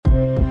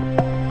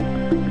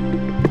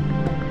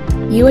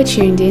You are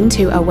tuned in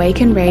to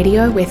Awaken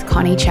Radio with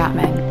Connie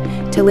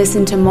Chapman. To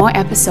listen to more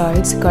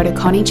episodes, go to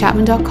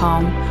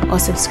conniechapman.com or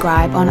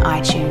subscribe on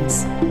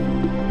iTunes.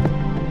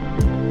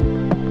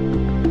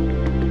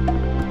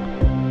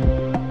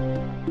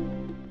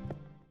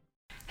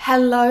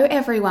 Hello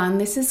everyone,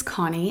 this is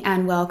Connie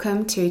and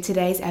welcome to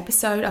today's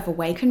episode of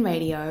Awaken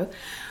Radio,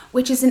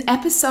 which is an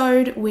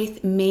episode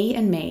with me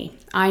and me.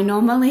 I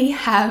normally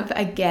have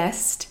a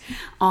guest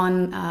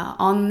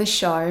on the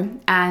show,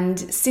 and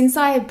since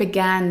I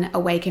began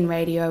Awaken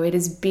Radio, it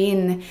has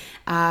been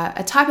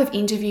a type of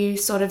interview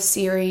sort of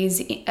series,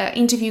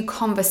 interview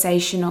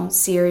conversational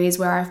series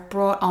where I've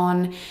brought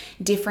on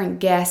different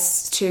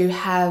guests to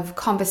have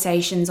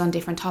conversations on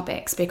different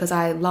topics because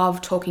I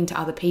love talking to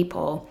other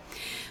people.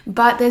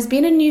 But there's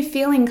been a new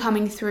feeling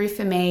coming through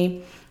for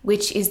me,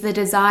 which is the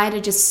desire to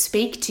just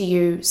speak to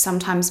you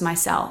sometimes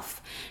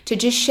myself, to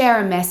just share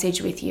a message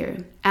with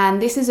you.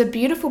 And this is a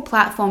beautiful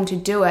platform to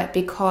do it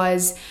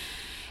because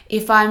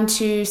if I'm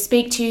to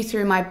speak to you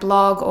through my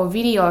blog or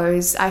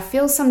videos, I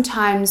feel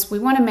sometimes we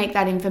want to make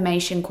that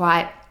information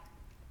quite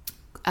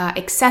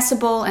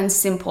accessible and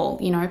simple.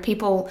 You know,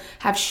 people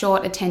have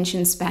short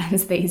attention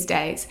spans these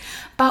days.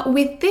 But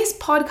with this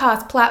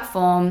podcast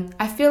platform,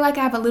 I feel like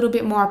I have a little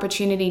bit more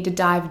opportunity to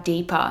dive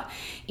deeper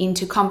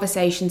into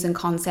conversations and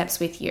concepts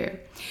with you.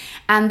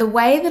 And the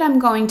way that I'm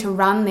going to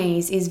run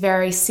these is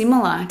very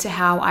similar to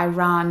how I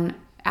run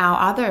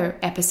our other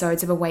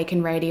episodes of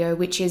Awaken Radio,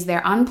 which is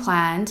they're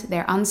unplanned,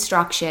 they're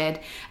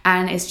unstructured,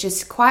 and it's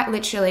just quite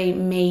literally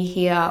me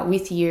here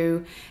with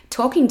you,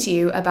 talking to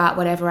you about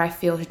whatever I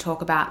feel to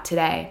talk about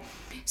today.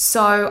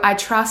 So I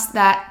trust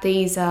that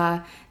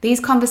these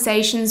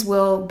conversations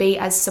will be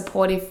as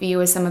supportive for you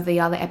as some of the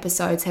other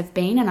episodes have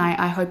been, and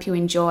I hope you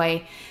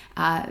enjoy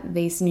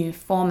this new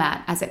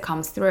format as it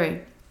comes through.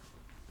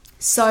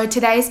 So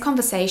today's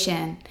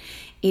conversation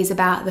is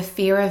about the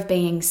fear of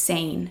being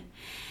seen.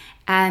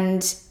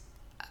 And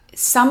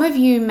some of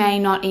you may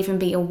not even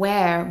be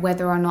aware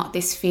whether or not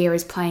this fear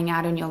is playing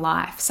out in your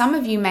life. Some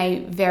of you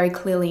may very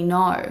clearly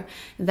know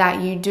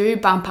that you do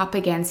bump up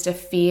against a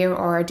fear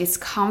or a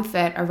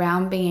discomfort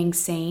around being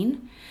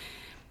seen.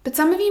 But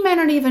some of you may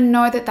not even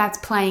know that that's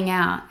playing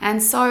out.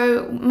 And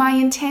so my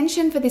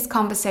intention for this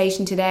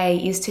conversation today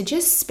is to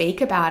just speak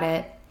about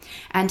it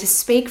and to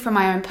speak from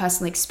my own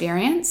personal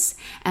experience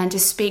and to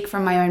speak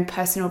from my own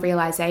personal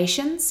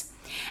realizations.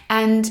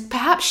 And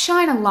perhaps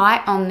shine a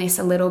light on this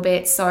a little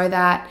bit so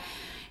that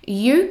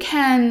you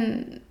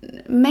can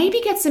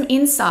maybe get some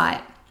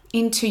insight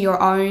into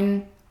your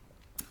own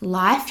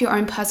life, your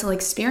own personal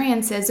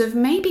experiences of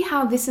maybe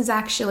how this is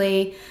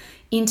actually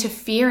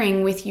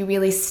interfering with you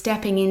really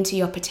stepping into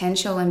your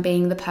potential and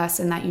being the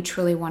person that you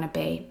truly want to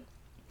be.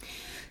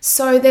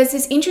 So there's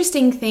this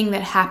interesting thing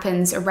that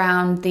happens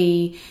around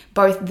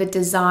both the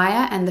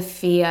desire and the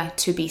fear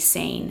to be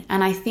seen.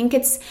 And I think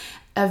it's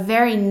a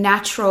very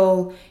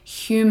natural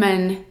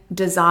human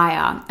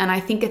desire. And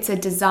I think it's a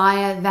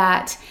desire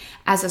that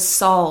as a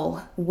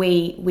soul,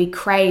 we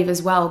crave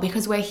as well,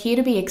 because we're here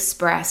to be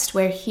expressed.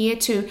 We're here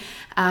to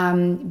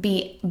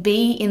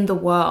be in the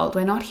world.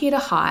 We're not here to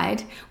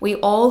hide. We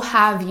all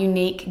have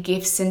unique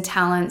gifts and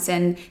talents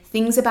and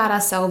things about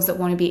ourselves that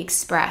want to be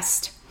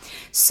expressed.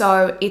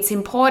 So it's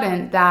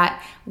important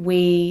that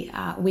we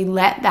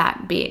let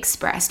that be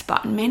expressed.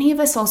 But many of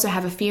us also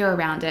have a fear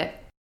around it.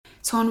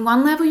 So on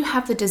one level, you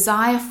have the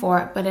desire for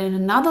it, but in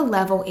another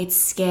level, it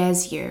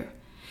scares you.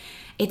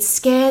 It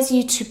scares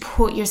you to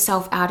put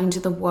yourself out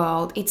into the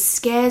world. It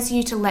scares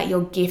you to let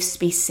your gifts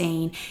be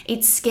seen.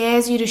 It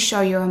scares you to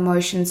show your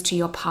emotions to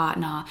your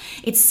partner.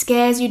 It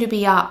scares you to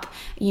be up,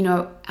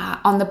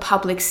 on the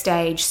public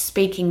stage,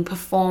 speaking,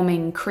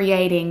 performing,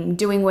 creating,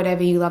 doing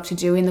whatever you love to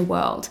do in the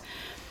world.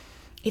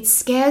 It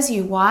scares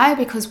you. Why?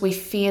 Because we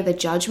fear the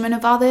judgment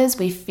of others.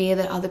 We fear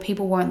that other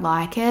people won't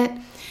like it.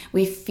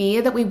 We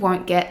fear that we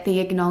won't get the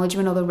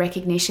acknowledgement or the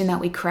recognition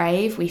that we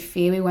crave. We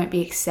fear we won't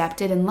be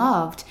accepted and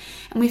loved.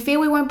 And we fear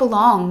we won't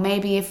belong.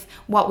 Maybe if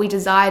what we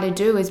desire to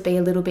do is be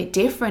a little bit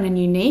different and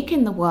unique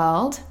in the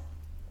world.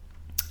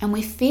 And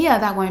we fear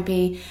that won't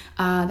be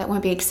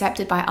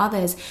accepted by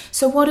others.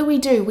 So what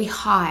do? We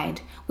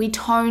hide. We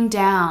tone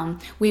down.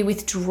 We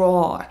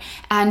withdraw.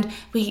 And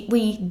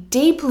we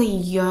deeply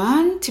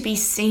yearn to be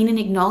seen and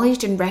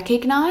acknowledged and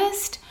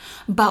recognized,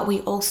 but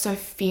we also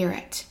fear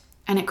it.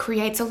 And it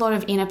creates a lot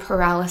of inner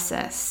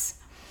paralysis.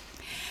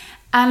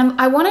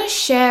 And I want to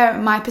share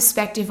my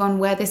perspective on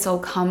where this all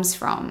comes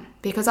from.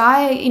 Because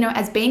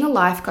as being a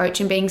life coach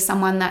and being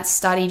someone that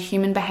studied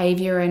human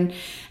behavior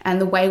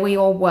and the way we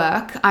all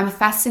work, I'm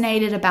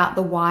fascinated about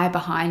the why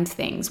behind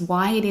things,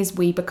 why it is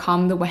we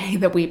become the way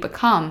that we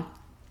become.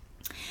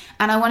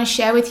 And I want to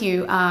share with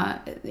you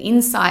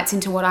insights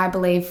into what I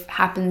believe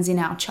happens in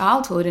our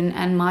childhood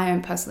and my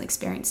own personal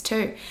experience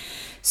too.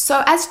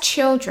 So as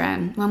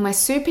children, when we're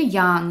super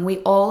young, we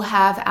all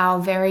have our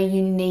very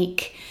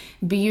unique,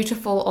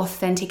 beautiful,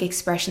 authentic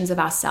expressions of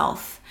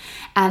ourselves.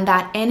 And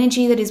that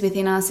energy that is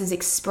within us is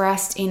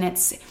expressed in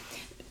its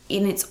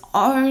in its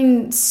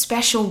own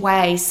special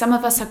way. Some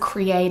of us are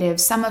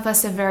creative. Some of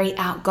us are very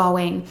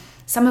outgoing.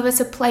 Some of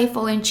us are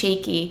playful and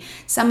cheeky.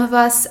 Some of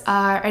us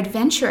are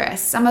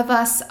adventurous. Some of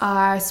us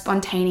are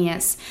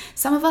spontaneous.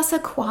 Some of us are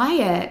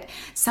quiet.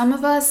 Some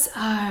of us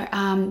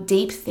are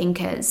deep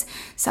thinkers.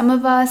 Some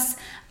of us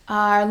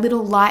are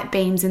little light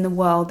beams in the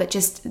world that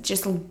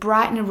just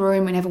brighten a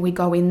room whenever we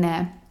go in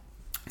there.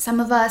 Some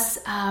of us,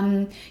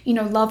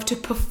 love to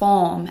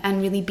perform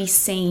and really be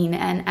seen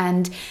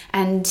and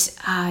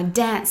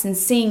dance and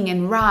sing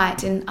and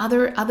write. And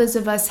others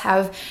of us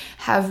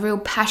have real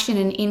passion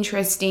and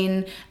interest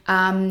in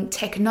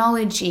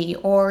technology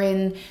or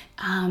in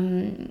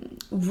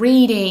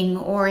reading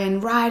or in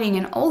writing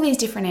and all these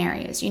different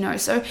areas,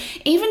 So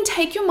even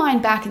take your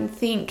mind back and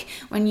think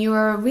when you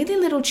were a really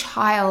little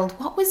child,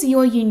 what was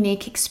your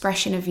unique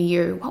expression of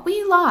you? What were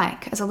you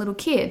like as a little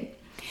kid?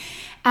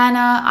 And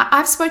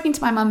I've spoken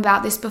to my mum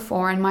about this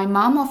before, and my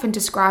mum often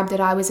described that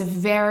I was a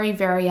very,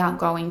 very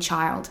outgoing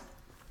child.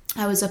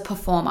 I was a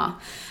performer,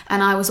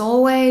 and I was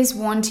always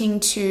wanting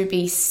to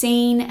be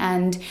seen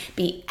and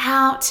be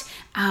out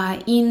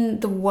in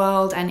the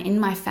world and in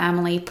my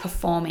family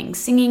performing,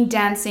 singing,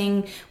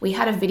 dancing. We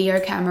had a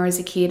video camera as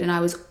a kid, and I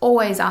was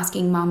always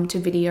asking mum to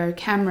video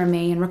camera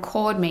me and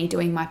record me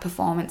doing my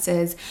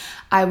performances.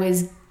 I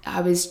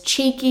was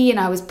cheeky and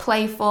I was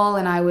playful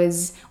and I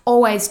was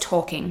always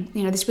talking,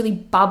 this really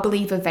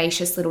bubbly,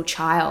 vivacious little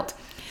child.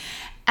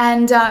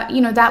 And,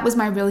 that was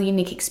my real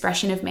unique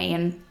expression of me.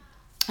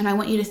 And I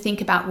want you to think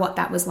about what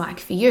that was like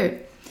for you.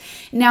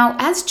 Now,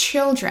 as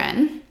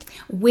children,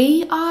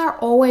 we are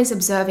always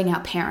observing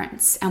our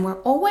parents, and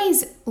we're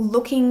always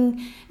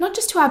looking not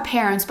just to our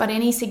parents, but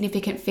any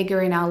significant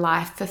figure in our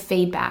life for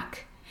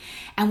feedback.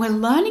 And we're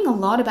learning a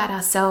lot about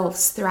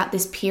ourselves throughout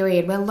this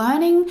period. We're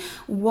learning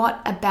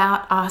what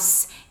about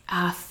us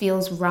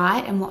feels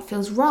right and what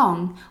feels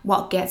wrong,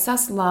 what gets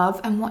us love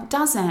and what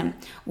doesn't,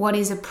 what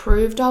is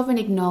approved of and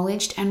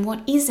acknowledged and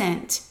what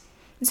isn't.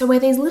 And so we're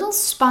these little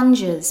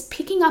sponges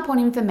picking up on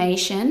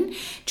information,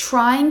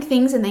 trying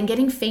things and then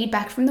getting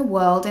feedback from the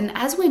world. And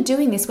as we're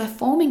doing this, we're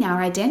forming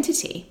our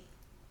identity.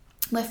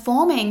 We're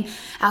forming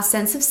our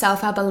sense of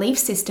self, our belief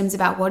systems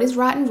about what is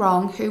right and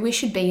wrong, who we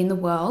should be in the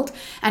world,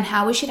 and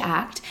how we should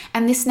act,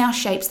 and this now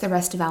shapes the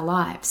rest of our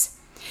lives.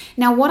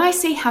 Now, what I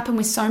see happen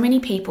with so many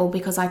people,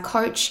 because I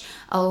coach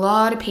a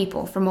lot of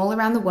people from all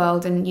around the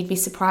world, and you'd be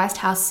surprised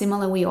how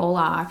similar we all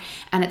are,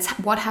 and it's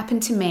what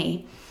happened to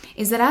me,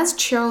 is that as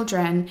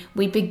children,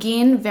 we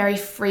begin very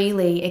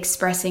freely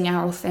expressing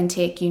our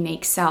authentic,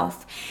 unique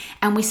self,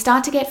 and we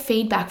start to get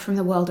feedback from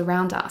the world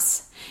around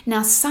us.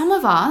 Now, some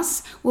of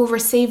us will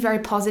receive very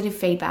positive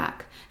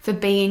feedback for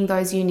being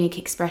those unique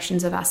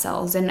expressions of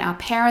ourselves, and our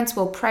parents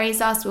will praise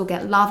us, we'll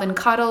get love and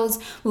cuddles,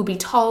 we'll be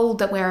told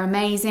that we're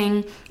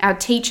amazing, our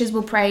teachers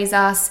will praise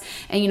us,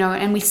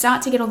 and we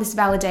start to get all this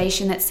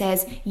validation that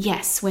says,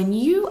 yes, when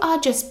you are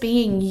just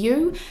being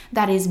you,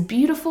 that is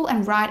beautiful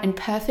and right and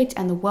perfect,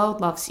 and the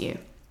world loves you.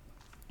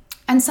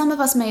 And some of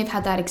us may have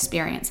had that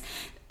experience.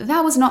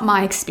 That was not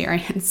my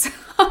experience.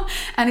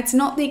 And it's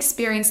not the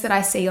experience that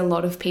I see a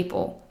lot of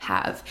people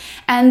have.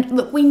 And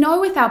look, we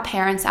know with our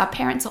parents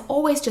are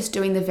always just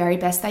doing the very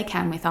best they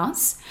can with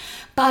us.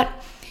 But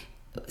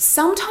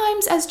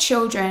sometimes as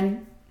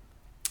children,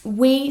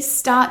 we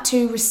start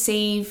to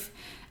receive,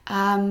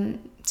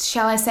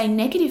 shall I say,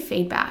 negative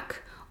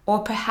feedback, or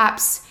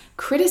perhaps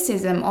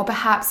criticism, or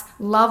perhaps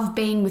love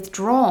being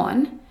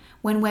withdrawn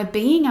when we're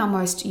being our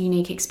most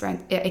unique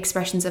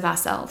expressions of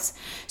ourselves.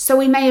 So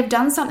we may have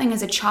done something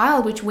as a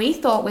child which we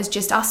thought was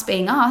just us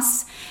being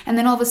us, and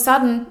then all of a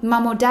sudden,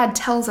 mum or dad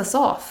tells us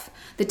off.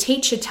 The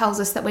teacher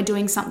tells us that we're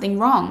doing something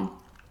wrong.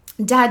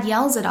 Dad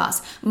yells at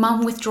us.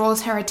 Mum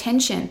withdraws her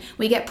attention.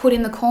 We get put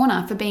in the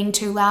corner for being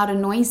too loud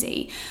and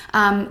noisy.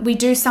 We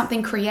do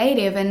something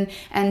creative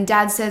and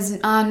dad says,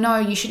 no,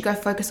 you should go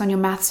focus on your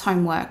maths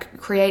homework.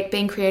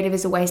 Being creative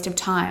is a waste of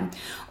time.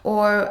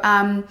 Or,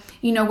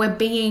 we're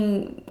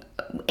being...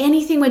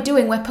 anything we're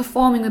doing, we're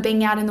performing, we're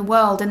being out in the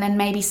world, and then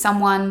maybe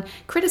someone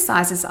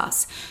criticizes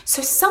us.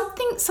 So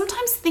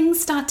sometimes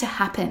things start to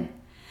happen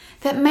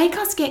that make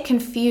us get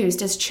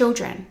confused as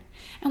children.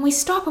 And we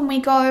stop and we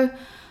go,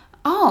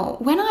 oh,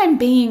 when I'm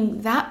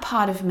being that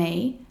part of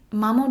me,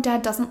 mum or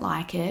dad doesn't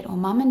like it, or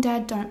mum and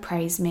dad don't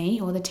praise me,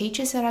 or the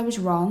teacher said I was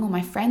wrong, or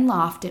my friend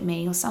laughed at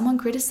me, or someone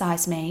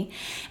criticized me.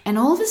 And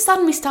all of a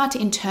sudden we start to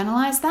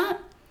internalize that,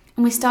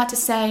 and we start to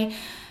say,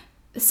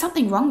 there's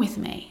something wrong with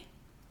me.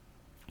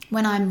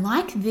 When I'm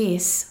like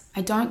this,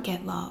 I don't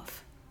get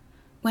love.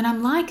 When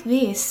I'm like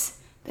this,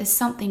 there's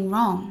something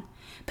wrong.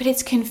 But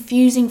it's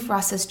confusing for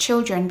us as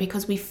children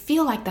because we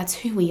feel like that's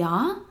who we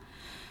are.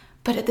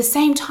 But at the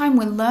same time,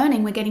 we're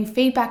learning, we're getting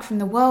feedback from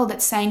the world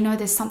that's saying, no,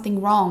 there's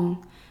something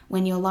wrong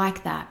when you're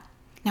like that.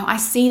 Now, I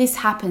see this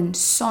happen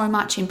so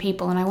much in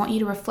people, and I want you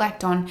to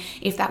reflect on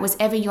if that was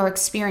ever your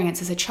experience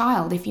as a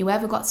child, if you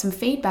ever got some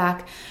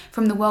feedback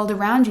from the world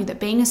around you that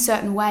being a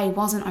certain way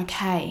wasn't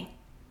okay.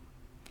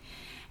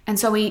 And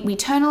so we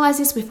internalize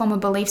this, we form a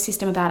belief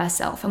system about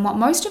ourselves. And what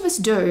most of us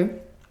do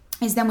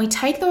is then we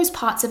take those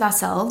parts of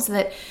ourselves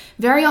that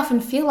very often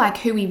feel like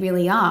who we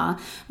really are,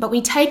 but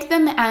we take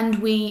them and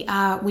we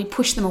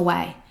push them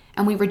away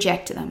and we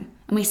reject them.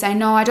 And we say,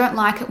 no, I don't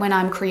like it when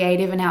I'm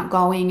creative and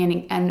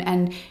outgoing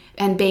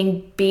and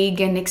being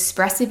big and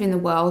expressive in the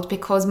world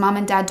because mum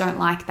and dad don't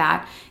like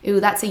that. Ooh,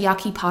 that's a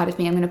yucky part of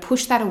me. I'm going to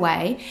push that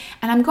away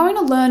and I'm going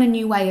to learn a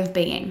new way of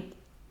being.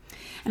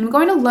 And I'm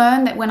going to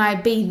learn that when I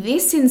be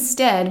this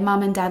instead,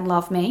 mum and dad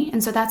love me.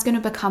 And so that's going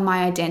to become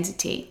my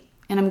identity.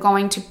 And I'm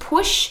going to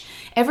push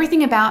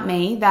everything about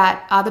me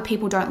that other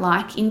people don't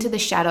like into the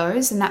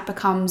shadows, and that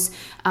becomes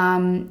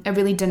a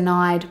really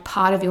denied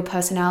part of your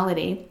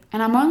personality.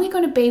 And I'm only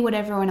going to be what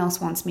everyone else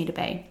wants me to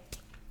be.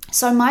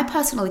 So my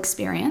personal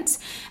experience,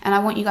 and I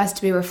want you guys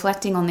to be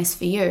reflecting on this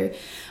for you,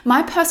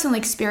 my personal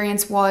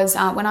experience was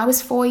when I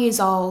was 4 years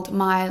old,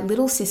 my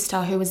little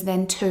sister, who was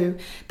then 2,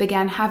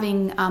 began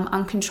having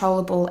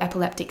uncontrollable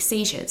epileptic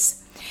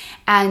seizures.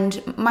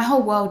 And my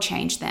whole world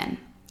changed then,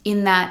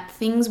 in that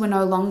things were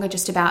no longer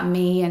just about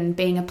me and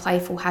being a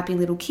playful, happy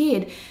little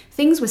kid.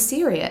 Things were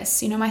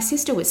serious. You know, my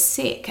sister was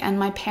sick and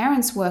my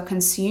parents were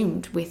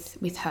consumed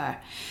with her.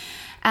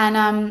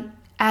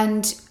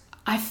 And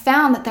I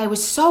found that they were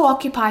so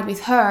occupied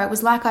with her, it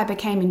was like I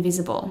became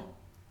invisible.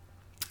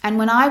 And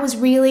when I was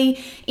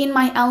really in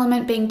my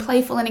element, being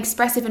playful and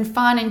expressive and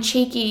fun and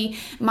cheeky,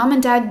 mum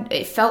and dad,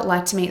 it felt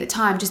like to me at the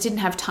time, just didn't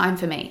have time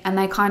for me. And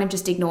they kind of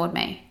just ignored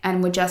me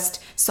and were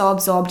just so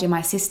absorbed in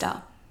my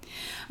sister.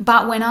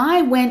 But when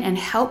I went and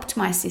helped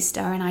my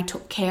sister and I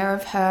took care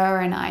of her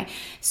and I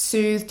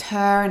soothed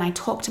her and I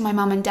talked to my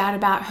mum and dad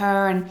about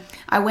her and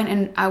I went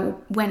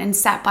and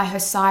sat by her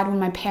side when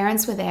my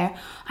parents were there,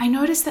 I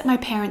noticed that my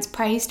parents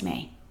praised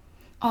me.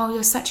 Oh,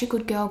 you're such a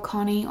good girl,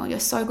 Connie. Oh, you're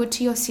so good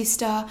to your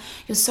sister.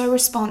 You're so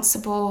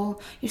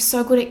responsible. You're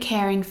so good at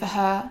caring for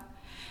her.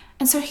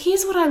 And so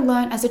here's what I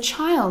learned as a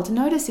child.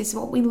 Notice this,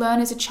 what we learn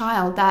as a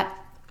child, that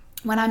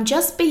when I'm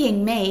just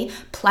being me,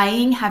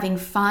 playing, having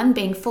fun,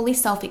 being fully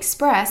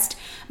self-expressed,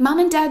 mum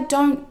and dad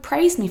don't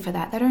praise me for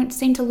that. They don't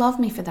seem to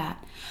love me for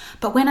that.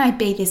 But when I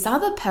be this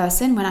other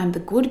person, when I'm the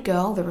good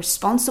girl, the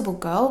responsible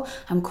girl,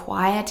 I'm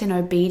quiet and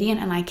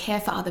obedient and I care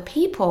for other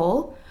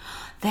people,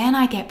 then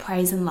I get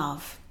praise and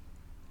love.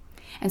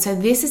 And so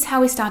this is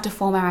how we start to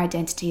form our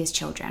identity as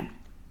children.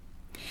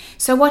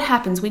 So what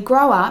happens? We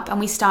grow up and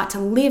we start to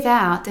live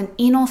out an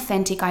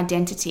inauthentic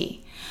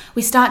identity.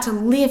 We start to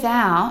live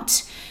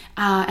out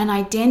an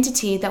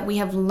identity that we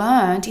have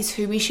learned is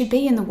who we should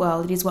be in the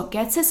world. It is what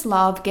gets us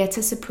love, gets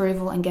us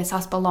approval, and gets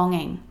us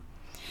belonging.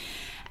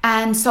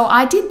 And so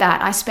I did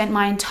that. I spent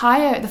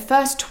the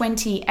first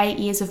 28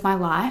 years of my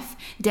life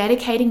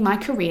dedicating my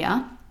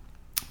career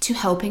to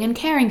helping and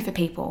caring for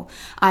people.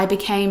 I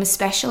became a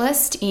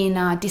specialist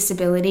in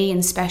disability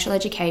and special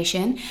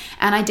education,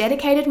 and I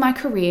dedicated my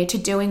career to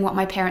doing what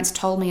my parents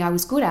told me I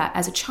was good at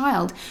as a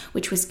child,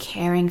 which was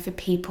caring for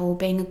people,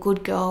 being a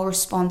good girl,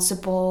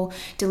 responsible,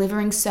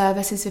 delivering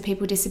services for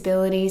people with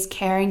disabilities,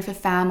 caring for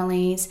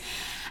families.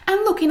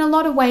 And look, in a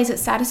lot of ways it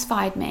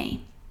satisfied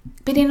me,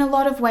 but in a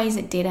lot of ways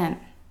it didn't.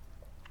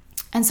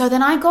 And so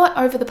then I got,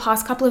 over the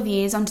past couple of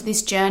years, onto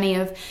this journey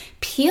of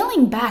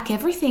peeling back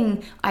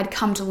everything I'd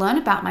come to learn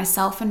about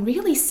myself and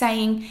really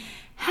saying,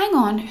 hang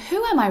on,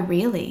 who am I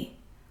really?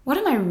 What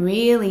am I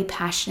really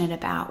passionate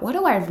about? What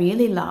do I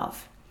really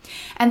love?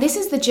 And this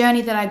is the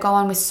journey that I go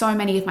on with so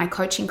many of my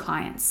coaching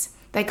clients.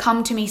 They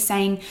come to me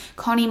saying,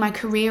 Connie, my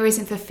career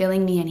isn't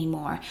fulfilling me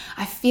anymore.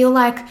 I feel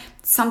like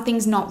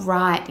something's not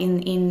right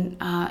in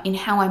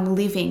how I'm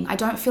living. I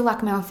don't feel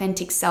like my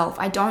authentic self.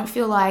 I don't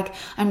feel like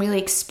I'm really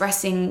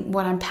expressing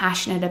what I'm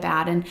passionate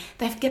about. And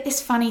they get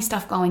this funny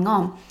stuff going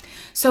on.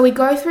 So we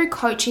go through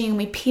coaching and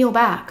we peel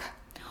back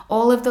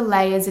all of the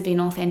layers of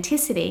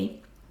inauthenticity,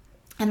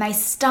 and they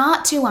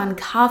start to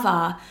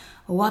uncover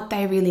what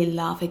they really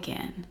love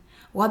again.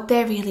 What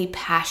they're really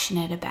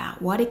passionate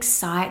about, what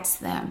excites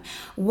them,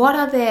 what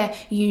are their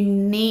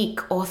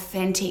unique,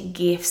 authentic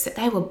gifts that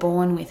they were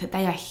born with, that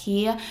they are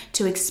here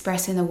to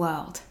express in the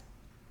world.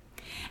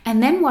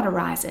 And then what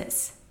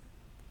arises?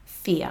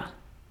 Fear.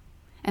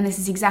 And this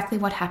is exactly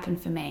what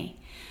happened for me.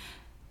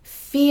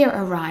 Fear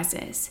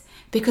arises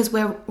because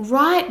we're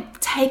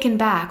taken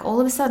back, all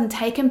of a sudden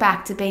taken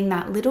back to being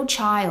that little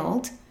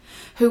child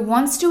who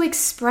wants to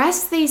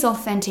express these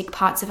authentic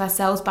parts of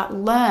ourselves, but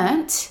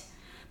learnt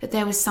that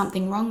there was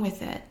something wrong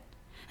with it,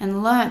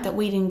 and learnt that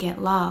we didn't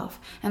get love,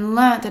 and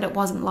learnt that it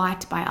wasn't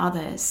liked by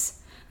others,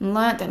 and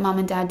learnt that mum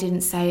and dad didn't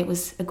say it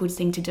was a good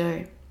thing to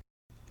do.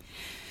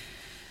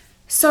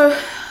 So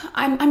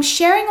I'm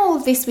sharing all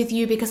of this with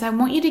you because I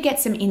want you to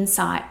get some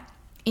insight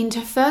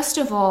into, first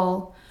of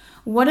all,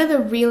 what are the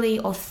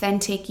really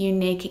authentic,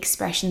 unique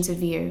expressions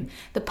of you,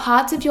 the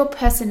parts of your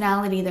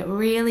personality that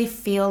really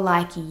feel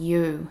like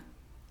you.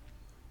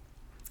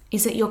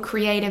 Is it your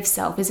creative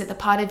self? Is it the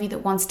part of you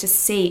that wants to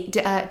speak,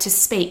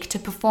 to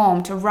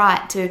perform, to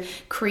write, to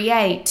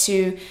create,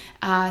 to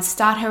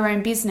start her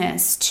own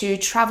business, to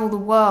travel the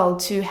world,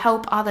 to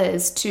help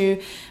others,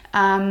 to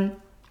launch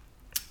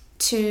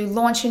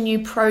a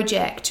new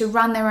project, to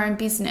run their own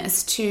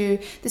business,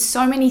 there's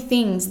so many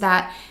things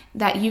that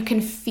that you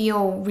can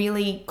feel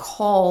really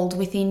called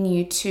within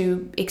you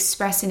to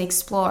express and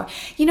explore.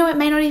 You know, it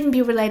may not even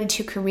be related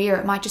to your career.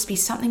 It might just be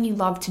something you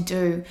love to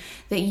do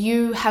that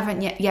you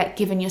haven't yet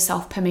given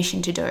yourself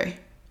permission to do.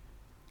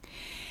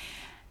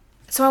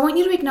 So I want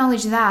you to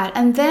acknowledge that,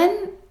 and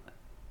then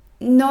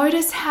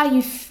notice how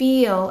you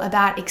feel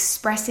about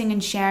expressing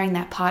and sharing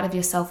that part of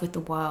yourself with the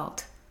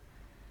world.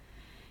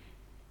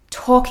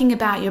 Talking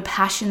about your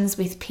passions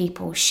with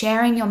people,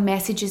 sharing your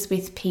messages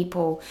with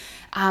people,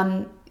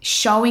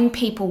 showing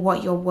people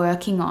what you're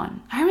working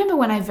on. I remember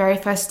when I very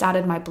first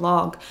started my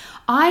blog,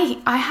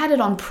 I had it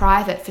on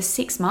private for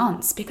 6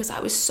 months because I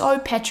was so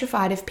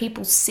petrified of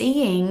people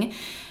seeing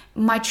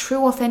my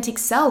true authentic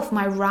self,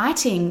 my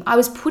writing. I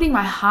was putting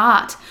my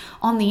heart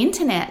on the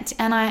internet,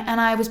 and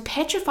I was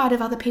petrified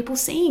of other people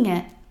seeing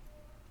it.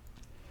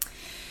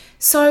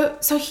 So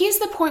here's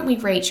the point we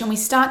reach, and we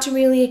start to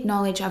really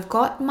acknowledge, I've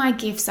got my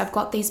gifts, I've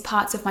got these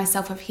parts of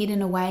myself I've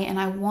hidden away, and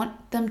I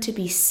want them to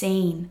be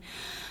seen.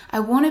 I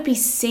want to be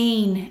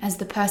seen as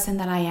the person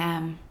that I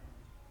am.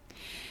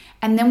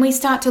 And then we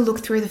start to look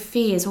through the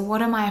fears. Well,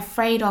 what am I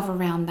afraid of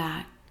around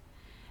that?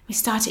 We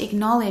start to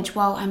acknowledge,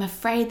 well, I'm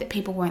afraid that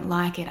people won't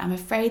like it. I'm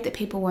afraid that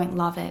people won't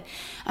love it.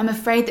 I'm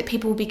afraid that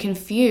people will be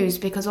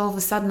confused because all of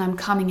a sudden I'm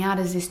coming out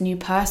as this new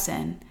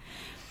person.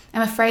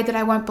 I'm afraid that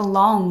I won't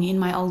belong in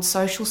my old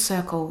social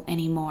circle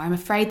anymore. I'm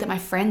afraid that my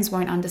friends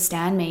won't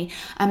understand me.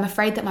 I'm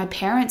afraid that my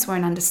parents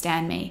won't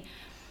understand me.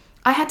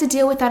 I had to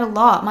deal with that a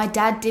lot. My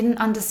dad didn't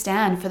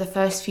understand for the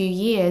first few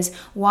years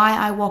why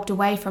I walked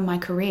away from my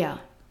career.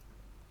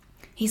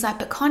 He's like,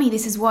 but Connie,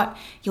 this is what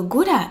you're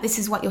good at. This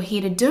is what you're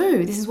here to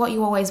do. This is what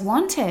you always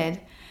wanted.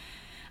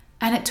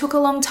 And it took a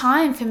long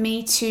time for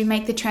me to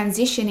make the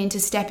transition into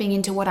stepping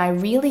into what I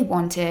really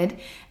wanted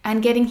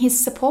and getting his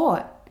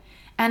support.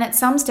 And at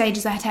some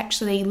stages, I had to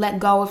actually let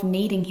go of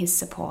needing his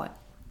support.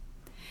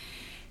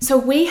 So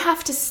we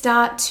have to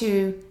start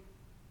to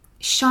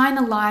shine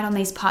a light on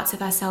these parts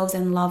of ourselves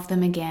and love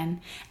them again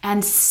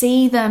and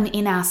see them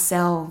in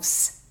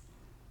ourselves.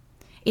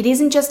 It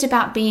isn't just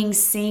about being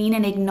seen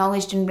and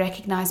acknowledged and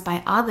recognized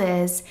by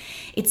others.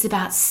 It's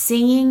about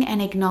seeing and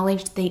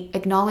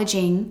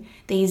acknowledging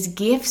these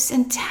gifts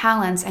and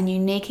talents and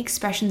unique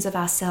expressions of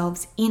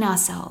ourselves in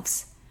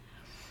ourselves.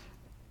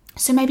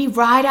 So maybe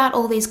write out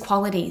all these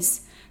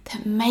qualities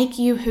that make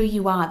you who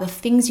you are, the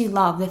things you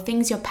love, the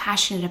things you're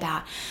passionate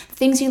about, the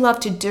things you love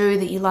to do,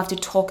 that you love to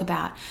talk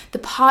about, the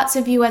parts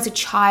of you as a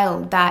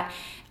child that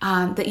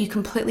you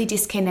completely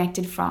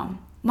disconnected from.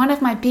 One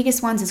of my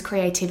biggest ones is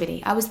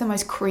creativity. I was the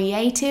most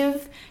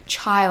creative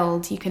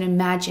child you can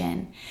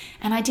imagine,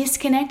 and I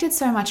disconnected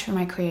so much from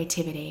my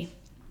creativity.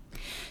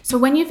 So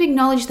when you've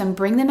acknowledged them,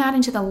 bring them out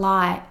into the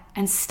light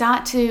and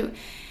start to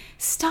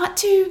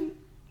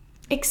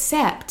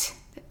accept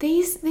that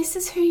this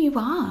is who you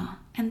are.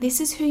 And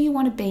this is who you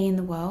want to be in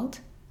the world.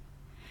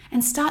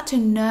 And start to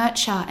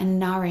nurture and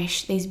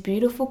nourish these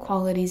beautiful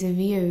qualities of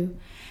you.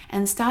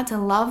 And start to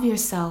love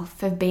yourself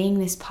for being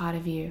this part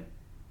of you.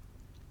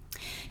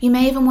 You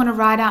may even want to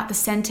write out the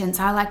sentence.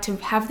 I like to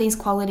have these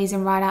qualities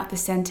and write out the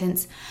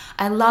sentence.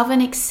 I love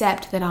and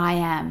accept that I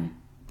am.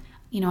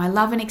 I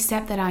love and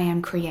accept that I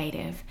am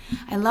creative.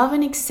 I love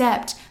and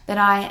accept that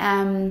I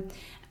am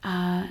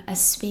a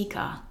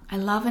speaker. I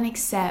love and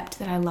accept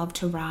that I love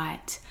to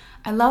write.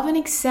 I love and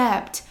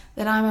accept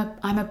that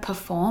I'm a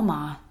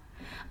performer.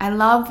 I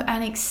love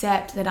and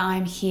accept that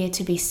I'm here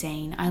to be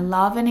seen. I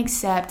love and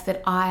accept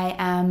that I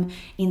am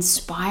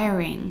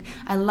inspiring.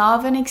 I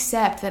love and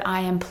accept that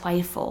I am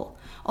playful.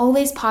 All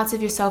these parts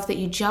of yourself that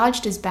you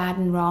judged as bad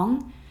and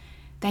wrong,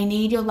 they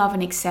need your love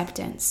and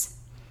acceptance.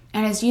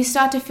 And as you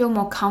start to feel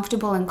more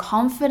comfortable and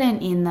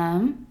confident in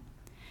them,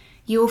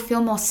 you will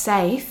feel more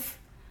safe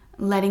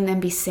letting them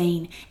be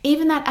seen.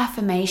 Even that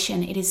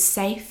affirmation, it is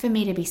safe for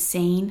me to be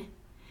seen.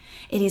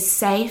 It is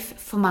safe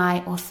for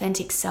my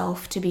authentic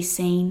self to be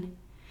seen.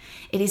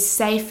 It is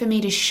safe for me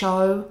to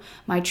show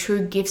my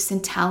true gifts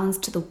and talents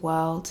to the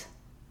world.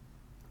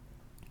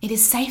 It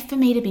is safe for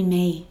me to be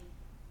me.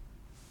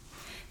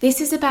 This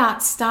is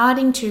about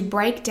starting to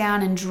break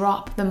down and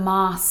drop the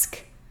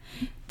mask,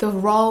 the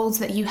roles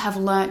that you have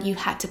learnt you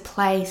had to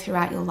play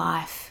throughout your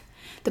life,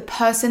 the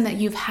person that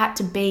you've had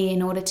to be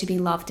in order to be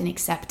loved and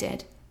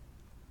accepted.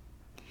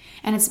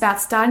 And it's about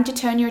starting to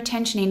turn your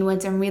attention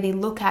inwards and really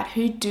look at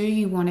who do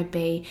you want to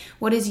be,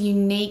 what is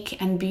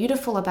unique and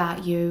beautiful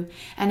about you.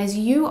 And as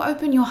you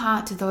open your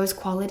heart to those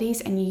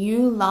qualities and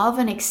you love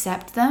and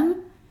accept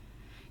them,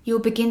 you'll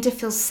begin to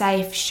feel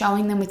safe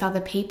showing them with other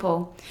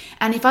people.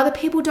 And if other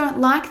people don't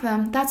like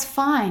them, that's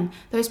fine.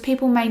 Those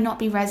people may not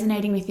be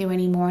resonating with you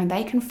anymore and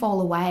they can fall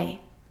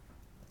away.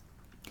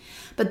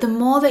 But the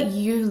more that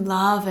you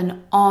love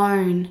and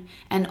own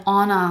and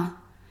honor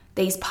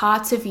these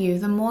parts of you,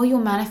 the more you'll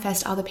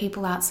manifest other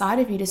people outside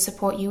of you to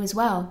support you as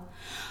well.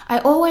 I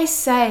always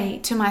say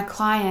to my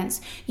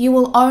clients, you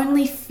will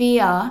only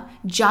fear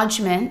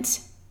judgment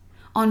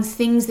on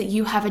things that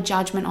you have a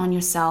judgment on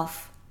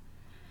yourself.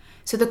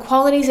 So the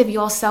qualities of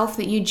yourself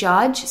that you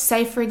judge,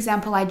 say for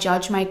example, I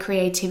judge my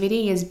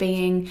creativity as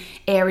being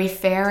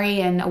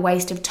airy-fairy and a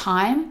waste of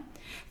time.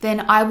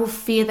 then I will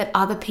fear that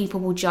other people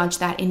will judge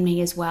that in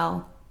me as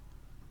well.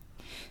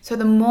 So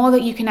the more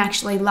that you can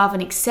actually love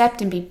and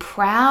accept and be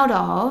proud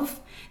of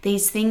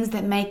these things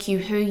that make you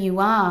who you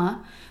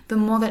are, the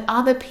more that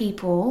other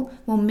people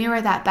will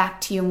mirror that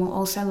back to you and will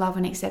also love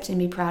and accept and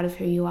be proud of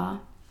who you are.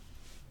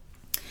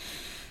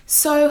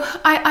 So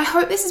I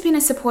hope this has been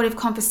a supportive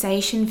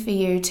conversation for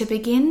you to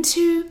begin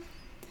to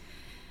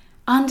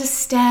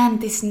understand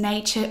this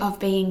nature of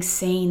being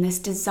seen, this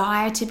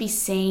desire to be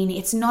seen.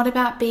 It's not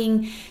about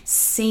being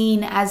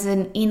seen as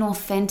an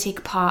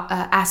inauthentic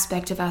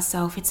aspect of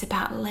ourselves. It's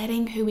about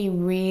letting who we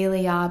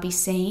really are be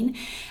seen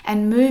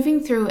and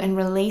moving through and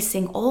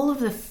releasing all of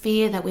the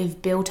fear that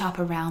we've built up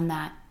around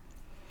that.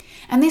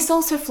 And this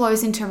also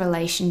flows into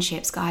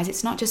relationships, guys.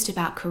 It's not just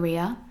about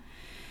career.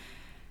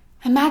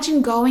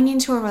 Imagine going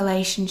into a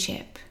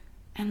relationship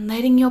and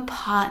letting your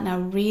partner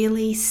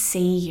really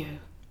see you.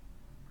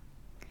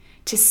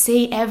 To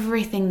see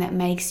everything that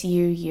makes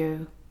you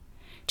you.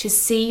 To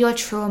see your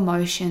true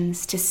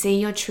emotions, to see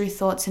your true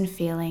thoughts and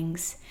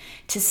feelings.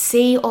 To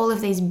see all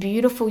of these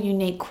beautiful,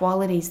 unique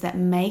qualities that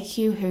make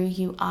you who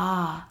you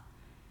are.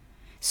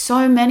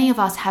 So many of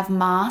us have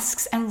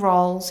masks and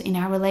roles in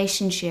our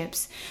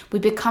relationships. We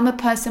become a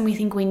person we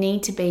think we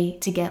need to be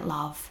to get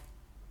love.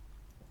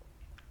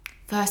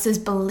 Versus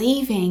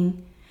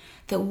believing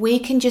that we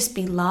can just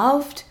be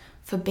loved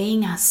for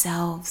being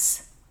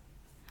ourselves.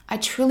 I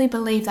truly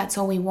believe that's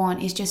all we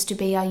want, is just to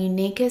be our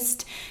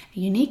uniquest,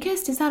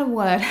 is that a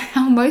word?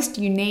 Our most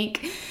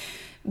unique,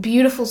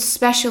 beautiful,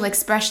 special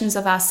expressions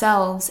of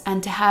ourselves,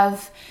 and to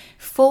have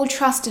full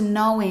trust in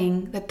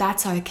knowing that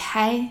that's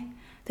okay,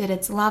 that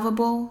it's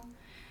lovable,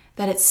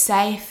 that it's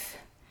safe,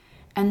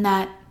 and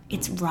that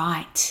it's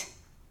right.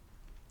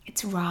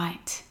 It's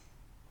right.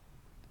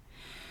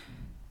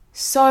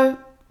 So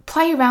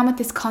play around with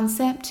this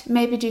concept.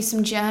 Maybe do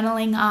some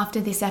journaling after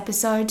this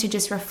episode to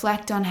just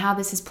reflect on how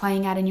this is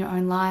playing out in your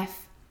own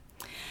life.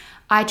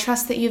 I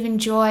trust that you've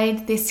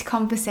enjoyed this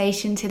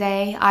conversation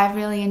today. I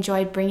really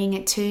enjoyed bringing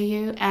it to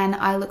you, and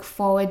I look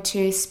forward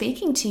to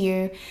speaking to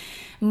you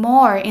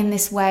more in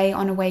this way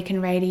on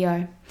Awaken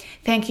Radio.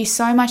 Thank you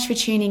so much for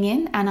tuning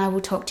in, and I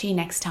will talk to you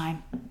next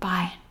time.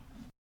 Bye.